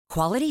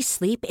Quality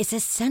sleep is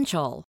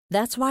essential.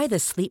 That's why the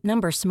Sleep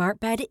Number Smart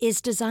Bed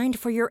is designed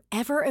for your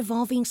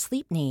ever-evolving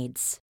sleep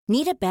needs.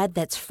 Need a bed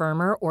that's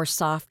firmer or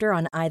softer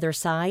on either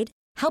side?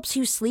 Helps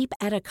you sleep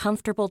at a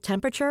comfortable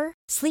temperature?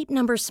 Sleep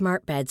Number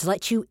Smart Beds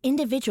let you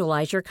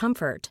individualize your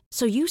comfort,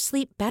 so you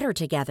sleep better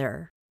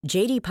together.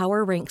 J.D.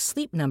 Power ranks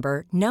Sleep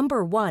Number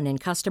number 1 in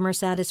customer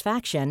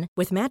satisfaction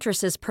with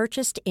mattresses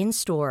purchased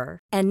in-store.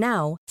 And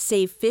now,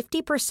 save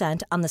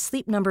 50% on the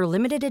Sleep Number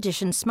Limited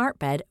Edition Smart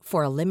Bed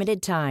for a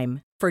limited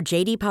time. For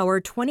J.D. Power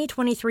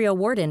 2023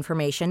 award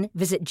information,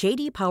 visit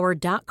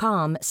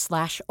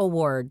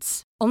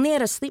jdpower.com/awards. Only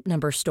at a Sleep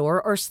Number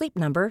store or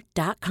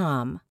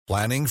sleepnumber.com.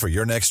 Planning for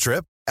your next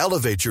trip?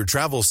 Elevate your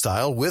travel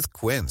style with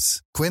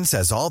Quince. Quince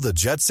has all the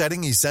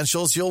jet-setting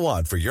essentials you'll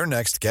want for your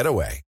next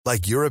getaway,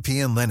 like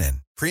European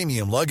linen,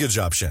 premium luggage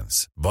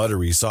options,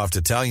 buttery soft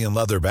Italian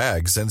leather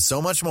bags, and so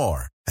much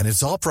more. And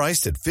it's all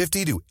priced at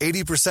 50 to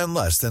 80%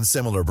 less than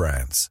similar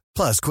brands.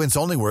 Plus, Quince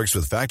only works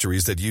with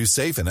factories that use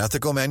safe and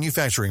ethical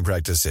manufacturing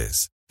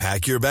practices.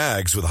 Pack your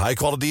bags with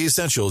high-quality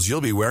essentials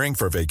you'll be wearing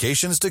for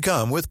vacations to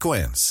come with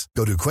Quince.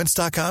 Go to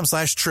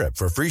quince.com/trip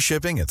for free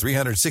shipping and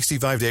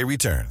 365-day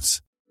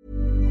returns.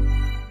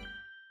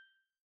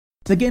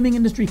 The gaming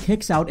industry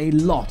kicks out a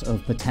lot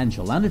of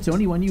potential, and it's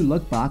only when you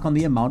look back on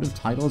the amount of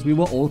titles we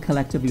were all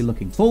collectively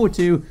looking forward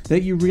to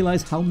that you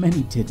realize how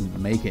many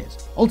didn't make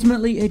it.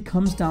 Ultimately, it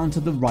comes down to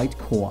the right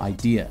core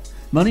idea.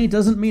 Money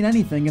doesn't mean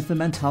anything if the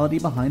mentality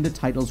behind a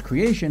title's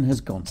creation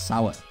has gone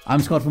sour. I'm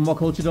Scott from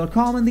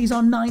WhatCulture.com, and these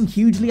are 9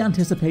 hugely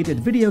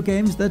anticipated video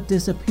games that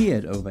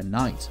disappeared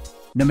overnight.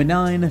 Number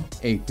 9,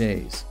 8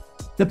 Days.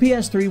 The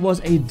PS3 was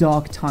a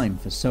dark time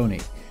for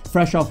Sony.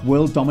 Fresh off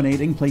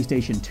world-dominating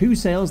PlayStation 2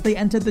 sales, they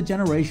entered the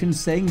generation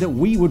saying that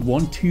we would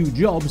want 2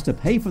 jobs to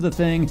pay for the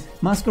thing,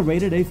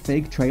 masqueraded a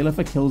fake trailer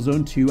for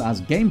Killzone 2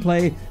 as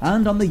gameplay,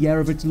 and on the year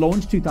of its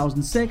launch,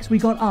 2006, we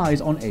got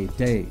eyes on 8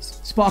 Days.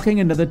 Sparking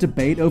another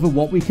debate over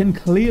what we can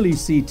clearly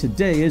see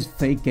today as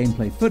fake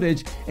gameplay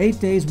footage, 8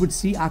 Days would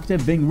see actor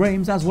Ving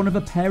Rhames as one of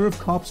a pair of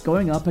cops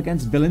going up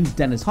against villains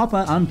Dennis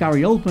Hopper and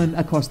Gary Oldman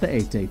across the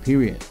 8-day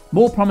period.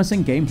 More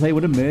promising gameplay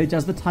would emerge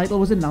as the title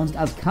was announced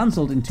as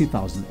cancelled in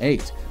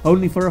 2008.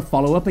 Only for a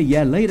follow-up a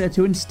year later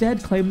to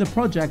instead claim the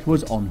project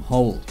was on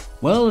hold.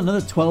 Well,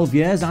 another 12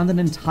 years and an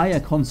entire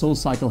console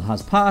cycle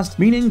has passed,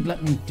 meaning,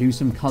 let me do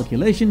some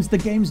calculations, the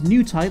game's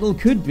new title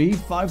could be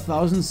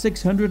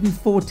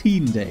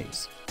 5,614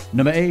 days.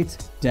 Number 8,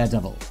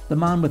 Daredevil, The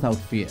Man Without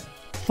Fear.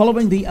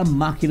 Following the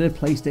immaculate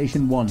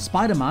PlayStation 1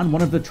 Spider-Man,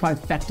 one of the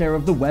trifecta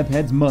of the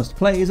webhead's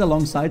must-plays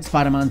alongside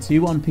Spider-Man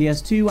 2 on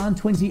PS2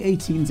 and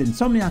 2018's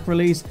Insomniac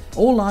release,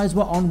 all eyes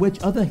were on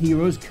which other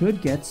heroes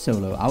could get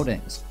solo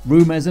outings.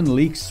 Rumors and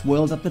leaks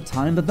swirled at the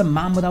time that the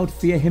Man Without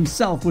Fear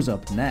himself was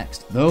up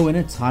next, though in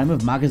a time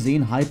of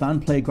magazine hype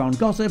and playground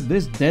gossip,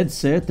 this dead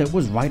cert that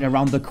was right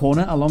around the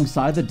corner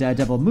alongside the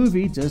Daredevil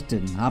movie just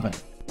didn't happen.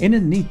 In a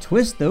neat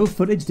twist though,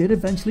 footage did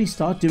eventually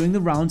start doing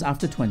the rounds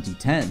after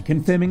 2010,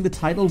 confirming the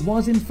title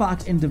was in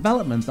fact in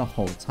development the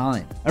whole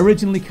time.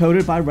 Originally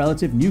coded by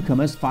relative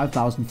newcomers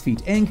 5000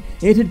 Feet Inc.,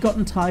 it had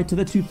gotten tied to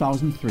the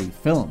 2003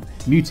 film,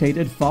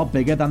 mutated far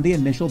bigger than the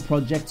initial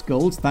project's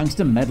goals thanks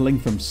to meddling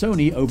from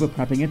Sony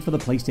over-prepping it for the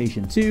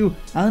PlayStation 2,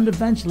 and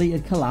eventually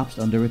it collapsed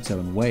under its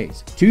own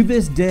weight. To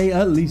this day,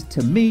 at least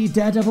to me,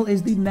 Daredevil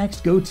is the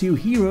next go-to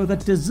hero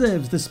that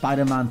deserves the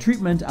Spider-Man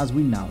treatment as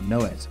we now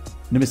know it.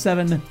 Number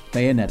 7,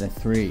 Bayonetta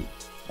 3.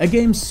 A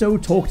game so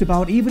talked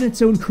about, even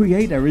its own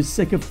creator is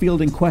sick of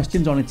fielding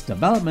questions on its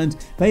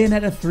development.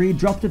 Bayonetta 3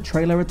 dropped a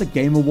trailer at the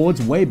Game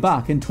Awards way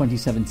back in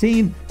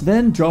 2017,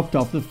 then dropped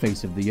off the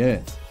face of the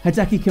earth.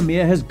 Hideki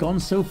Kamiya has gone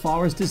so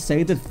far as to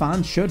say that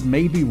fans should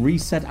maybe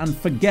reset and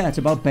forget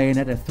about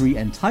Bayonetta 3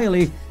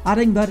 entirely,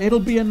 adding that it'll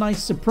be a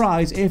nice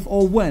surprise if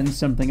or when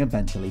something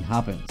eventually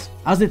happens.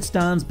 As it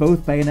stands,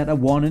 both Bayonetta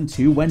 1 and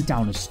 2 went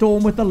down a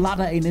storm, with the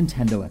latter a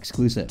Nintendo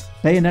exclusive.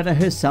 Bayonetta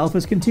herself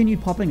has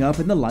continued popping up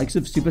in the likes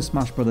of Super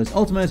Smash Bros.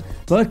 Ultimate,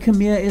 but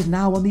Kamiya is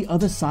now on the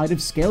other side of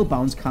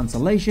Scalebound's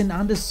cancellation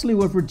and a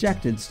slew of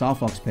rejected Star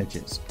Fox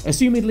pitches.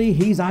 Assumedly,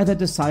 he's either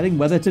deciding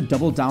whether to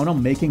double down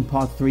on making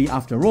Part 3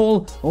 after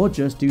all, or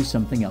just do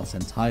something else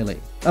entirely.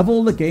 Of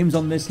all the games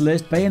on this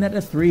list,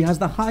 Bayonetta 3 has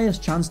the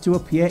highest chance to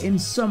appear in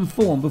some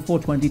form before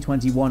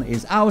 2021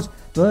 is out,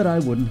 but I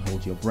wouldn't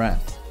hold your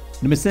breath.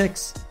 Number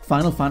 6,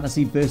 Final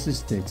Fantasy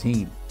Versus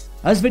 13.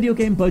 As video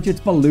game budgets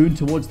ballooned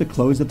towards the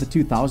close of the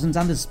 2000s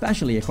and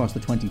especially across the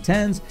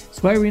 2010s,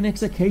 Square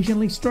Enix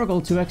occasionally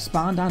struggled to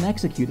expand and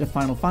execute a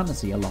Final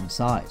Fantasy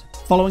alongside.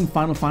 Following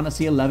Final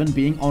Fantasy XI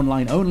being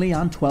online only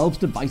and 12's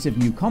divisive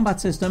new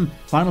combat system,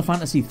 Final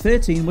Fantasy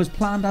XIII was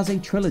planned as a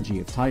trilogy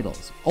of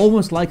titles.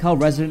 Almost like how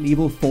Resident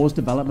Evil 4's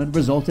development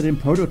resulted in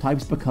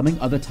prototypes becoming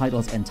other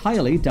titles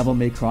entirely, Devil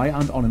May Cry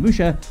and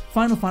Onimusha,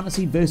 Final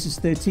Fantasy Versus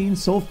 13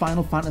 saw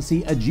Final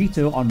Fantasy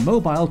Agito on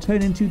mobile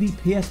turn into the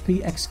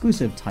PSP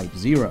exclusive Type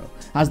 0,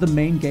 as the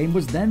main game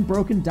was then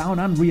broken down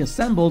and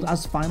reassembled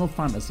as Final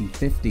Fantasy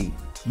 15.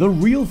 The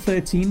real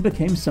 13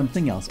 became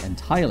something else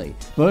entirely,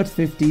 but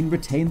 15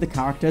 retained the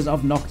characters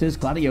of Noctis,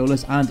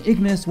 Gladiolus, and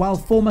Ignis, while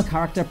former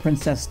character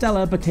Princess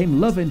Stella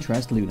became love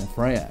interest Luna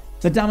Freya.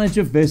 The damage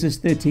of Versus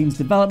 13's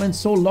development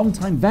saw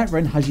longtime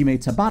veteran Hajime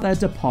Tabata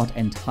depart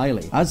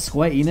entirely, as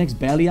Square Enix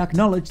barely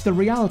acknowledged the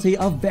reality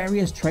of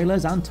various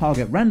trailers and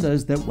target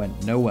renders that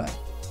went nowhere.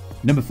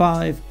 Number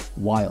 5.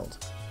 Wild.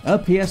 A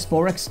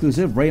PS4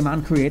 exclusive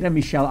Rayman creator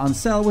Michel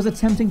Ancel was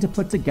attempting to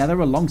put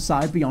together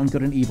alongside Beyond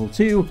Good and Evil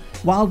 2,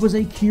 Wild was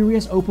a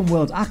curious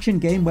open-world action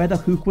game where the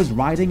hook was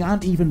riding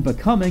and even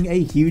becoming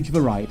a huge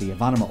variety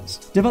of animals.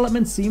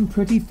 Development seemed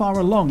pretty far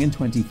along in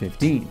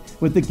 2015,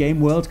 with the game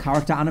world,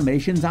 character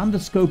animations, and the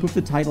scope of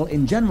the title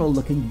in general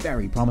looking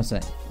very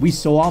promising. We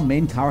saw our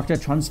main character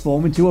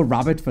transform into a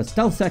rabbit for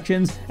stealth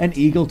sections, an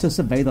eagle to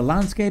survey the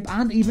landscape,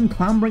 and even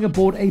clambering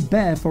aboard a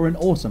bear for an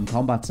awesome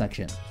combat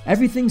section.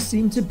 Everything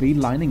seemed to be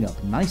lining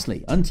up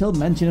nicely, until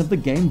mention of the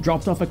game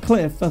dropped off a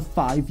cliff for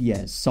 5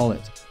 years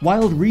solid.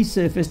 Wild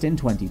resurfaced in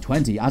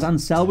 2020, as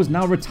Ancel was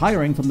now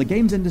retiring from the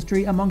games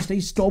industry amongst a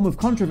storm of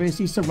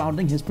controversy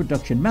surrounding his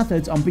production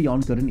methods on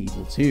Beyond Good and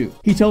Evil 2.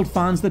 He told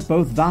fans that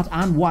both that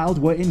and Wild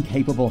were in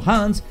capable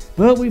hands,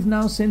 but we've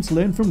now since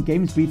learned from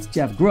GamesBeat's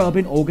Jeff Grubb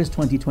in August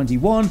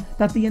 2021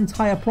 that the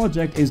entire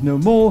project is no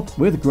more,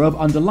 with Grubb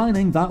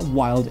underlining that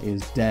Wild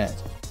is dead.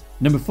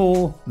 Number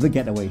 4. The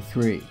Getaway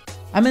 3.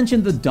 I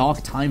mentioned the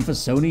dark time for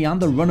Sony and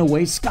the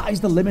runaway sky's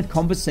the limit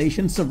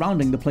conversation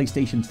surrounding the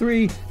PlayStation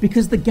 3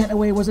 because The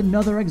Getaway was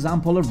another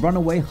example of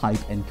runaway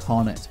hype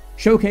incarnate.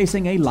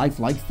 Showcasing a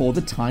lifelike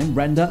for-the-time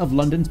render of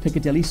London's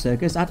Piccadilly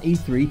Circus at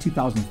E3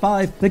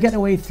 2005, The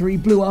Getaway 3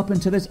 blew up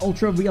into this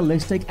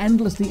ultra-realistic,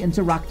 endlessly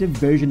interactive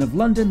version of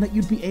London that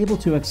you'd be able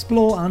to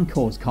explore and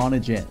cause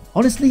carnage in.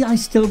 Honestly, I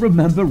still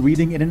remember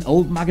reading in an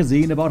old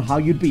magazine about how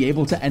you'd be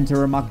able to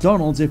enter a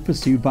McDonald's if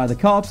pursued by the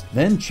cops,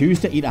 then choose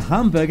to eat a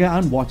hamburger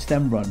and watch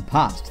them run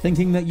past,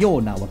 thinking that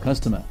you're now a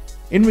customer.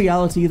 In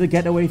reality, The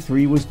Getaway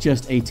 3 was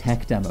just a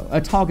tech demo, a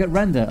target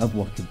render of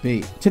what could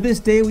be. To this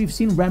day, we've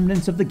seen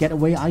remnants of the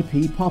Getaway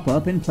IP pop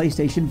up in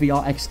PlayStation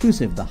VR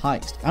exclusive The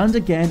Heist, and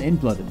again in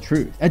Blood and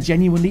Truth, a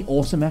genuinely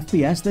awesome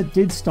FPS that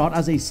did start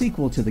as a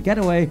sequel to The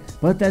Getaway,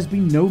 but there's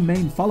been no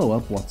main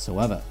follow-up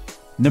whatsoever.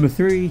 Number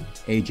 3.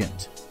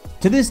 Agent.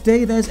 To this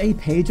day, there's a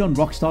page on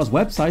Rockstar's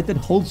website that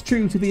holds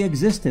true to the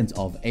existence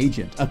of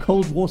Agent, a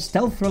Cold War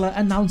stealth thriller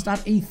announced at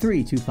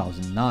E3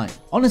 2009.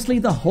 Honestly,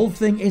 the whole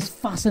thing is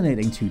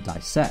fascinating to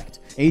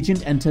dissect.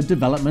 Agent entered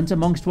development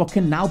amongst what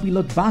can now be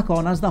looked back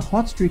on as the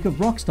hot streak of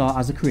Rockstar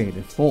as a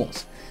creative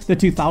force. The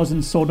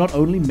 2000s saw not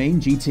only main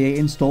GTA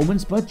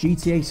installments but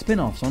GTA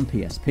spin-offs on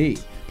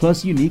PSP,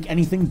 plus unique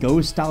anything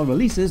goes style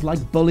releases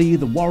like Bully,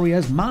 The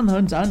Warriors,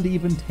 Manhunt, and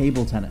even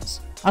Table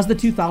Tennis. As the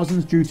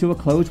 2000s drew to a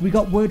close, we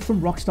got word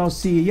from Rockstar's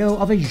CEO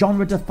of a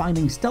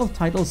genre-defining stealth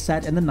title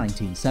set in the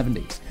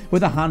 1970s,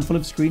 with a handful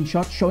of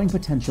screenshots showing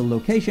potential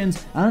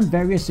locations and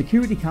various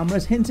security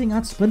cameras hinting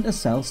at Splinter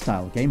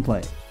Cell-style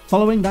gameplay.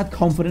 Following that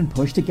confident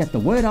push to get the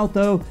word out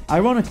though,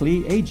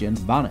 ironically, Agent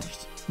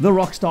vanished. The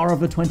Rockstar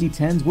of the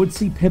 2010s would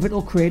see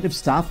pivotal creative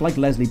staff like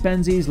Leslie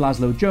Benzies,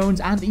 Laszlo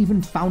Jones, and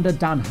even founder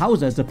Dan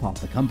Houser depart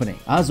the company,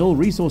 as all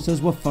resources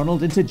were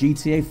funneled into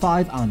GTA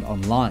 5 and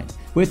online,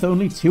 with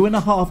only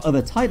 2.5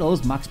 other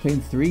titles, Max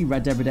Payne 3,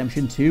 Red Dead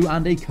Redemption 2,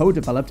 and a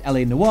co-developed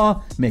LA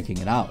Noire, making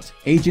it out.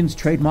 Agent's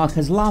trademark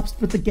has lapsed,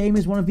 but the game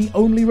is one of the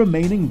only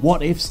remaining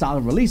what-if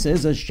style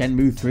releases as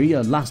Shenmue 3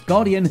 or Last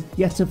Guardian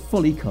yet to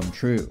fully come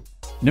true.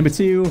 Number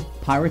 2.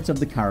 Pirates of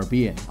the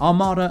Caribbean,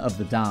 Armada of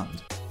the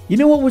Damned. You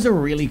know what was a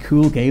really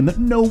cool game that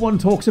no one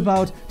talks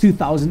about?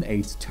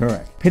 2008's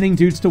Turok. Pinning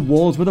dudes to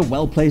walls with a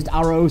well-placed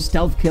arrow,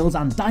 stealth kills,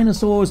 and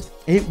dinosaurs,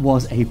 it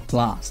was a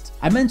blast.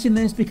 I mention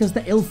this because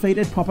the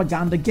ill-fated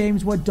Propaganda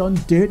games were done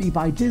dirty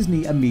by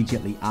Disney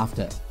immediately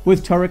after.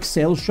 With Turok's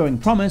sales showing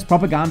promise,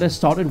 Propaganda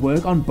started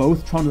work on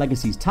both Tron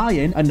Legacy's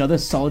tie-in, another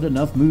solid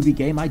enough movie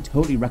game I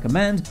totally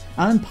recommend,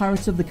 and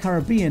Pirates of the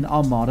Caribbean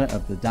Armada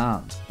of the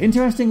Damned.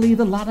 Interestingly,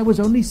 the latter was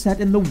only set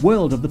in the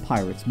world of the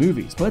Pirates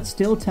movies, but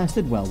still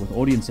tested well with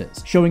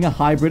audiences, showing a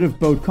hybrid of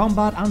boat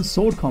combat and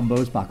sword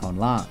combos back on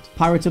land.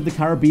 Pirates of the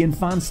Caribbean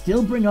fans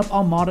still bring up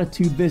Armada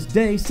to this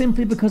day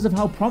simply because of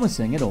how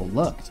promising it all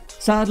looked.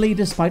 Sadly,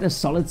 despite a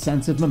solid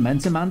sense of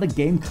momentum and a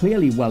game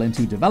clearly well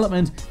into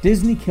development,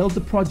 Disney killed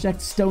the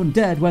project stone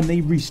dead when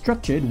they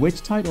restructured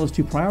which titles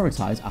to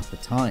prioritize at the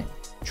time.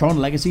 Tron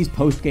Legacy's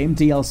post-game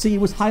DLC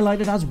was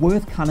highlighted as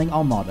worth canning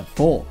Armada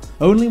 4.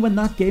 Only when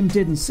that game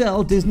didn't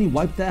sell, Disney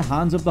wiped their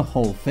hands of the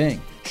whole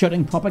thing,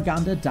 shutting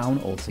Propaganda down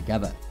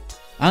altogether.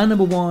 And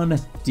number 1,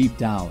 Deep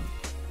Down.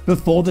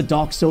 Before the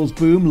Dark Souls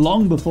boom,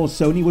 long before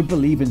Sony would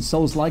believe in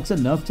Souls-likes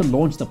enough to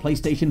launch the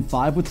PlayStation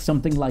 5 with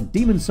something like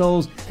Demon's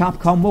Souls,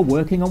 Capcom were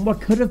working on what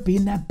could have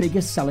been their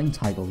biggest selling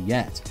title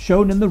yet.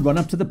 Shown in the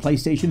run-up to the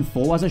PlayStation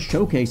 4 as a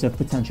showcase of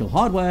potential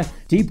hardware,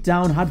 Deep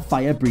Down had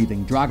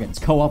fire-breathing dragons,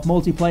 co-op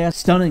multiplayer,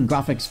 stunning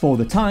graphics for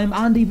the time,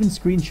 and even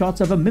screenshots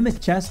of a mimic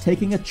chest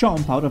taking a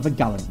chomp out of a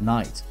gallant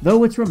knight.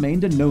 Though it's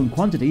remained a known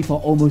quantity for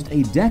almost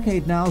a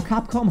decade now,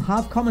 Capcom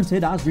have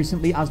commented as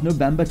recently as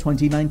November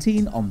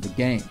 2019 on the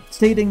game,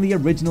 stating stating the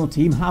original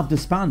team have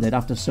disbanded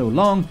after so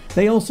long,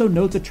 they also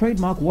note the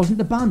trademark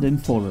wasn't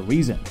abandoned for a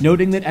reason,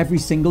 noting that every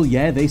single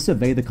year they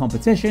survey the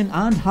competition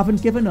and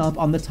haven't given up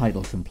on the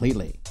title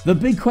completely. The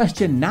big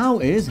question now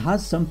is,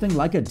 has something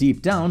like a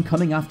Deep Down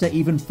coming after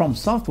even From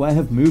Software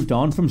have moved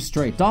on from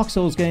straight Dark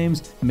Souls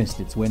games missed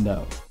its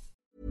window?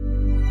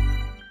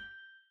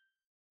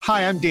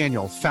 Hi, I'm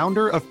Daniel,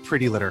 founder of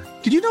Pretty Litter.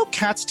 Did you know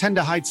cats tend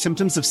to hide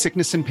symptoms of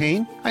sickness and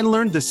pain? I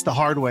learned this the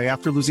hard way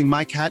after losing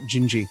my cat,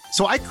 Gingy.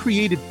 So I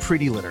created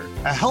Pretty Litter,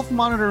 a health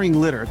monitoring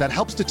litter that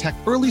helps detect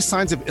early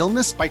signs of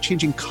illness by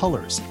changing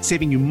colors,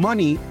 saving you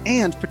money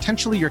and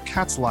potentially your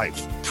cat's life.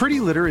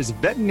 Pretty Litter is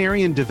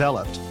veterinarian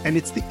developed, and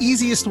it's the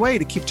easiest way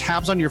to keep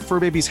tabs on your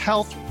fur baby's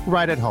health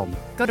right at home.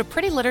 Go to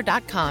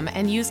prettylitter.com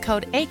and use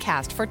code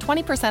ACAST for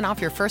 20% off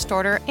your first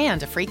order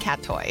and a free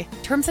cat toy.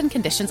 Terms and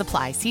conditions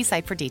apply. See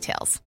site for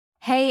details.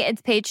 Hey,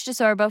 it's Paige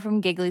DeSorbo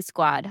from Giggly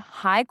Squad.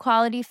 High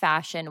quality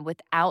fashion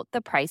without the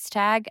price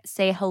tag.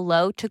 Say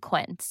hello to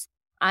Quince.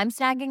 I'm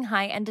snagging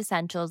high-end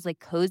essentials like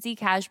cozy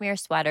cashmere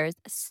sweaters,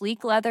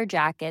 sleek leather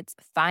jackets,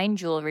 fine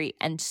jewelry,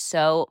 and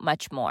so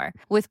much more.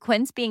 With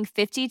Quince being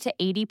 50 to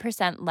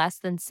 80% less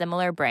than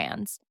similar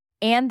brands.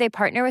 And they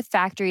partner with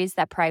factories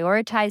that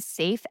prioritize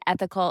safe,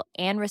 ethical,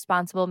 and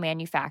responsible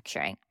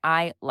manufacturing.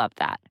 I love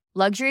that.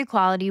 Luxury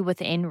quality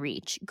within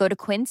reach. Go to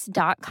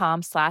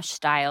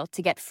quince.com/style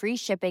to get free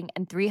shipping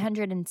and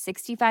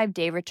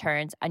 365-day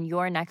returns on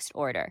your next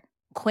order.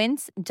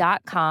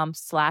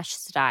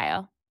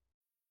 Quince.com/style.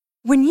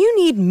 When you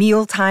need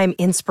mealtime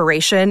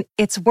inspiration,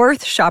 it's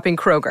worth shopping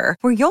Kroger,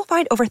 where you'll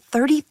find over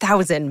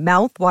 30,000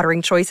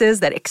 mouth-watering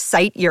choices that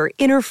excite your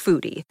inner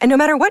foodie. And no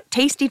matter what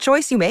tasty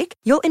choice you make,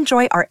 you'll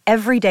enjoy our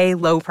everyday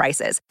low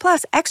prices,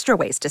 plus extra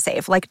ways to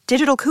save, like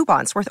digital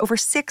coupons worth over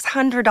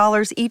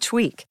 $600 each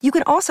week. You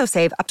can also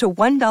save up to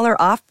 $1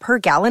 off per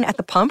gallon at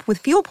the pump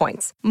with fuel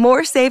points.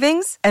 More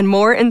savings and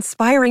more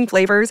inspiring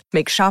flavors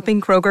make shopping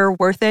Kroger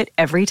worth it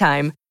every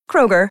time.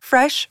 Kroger,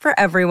 fresh for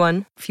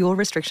everyone. Fuel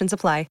restrictions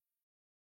apply.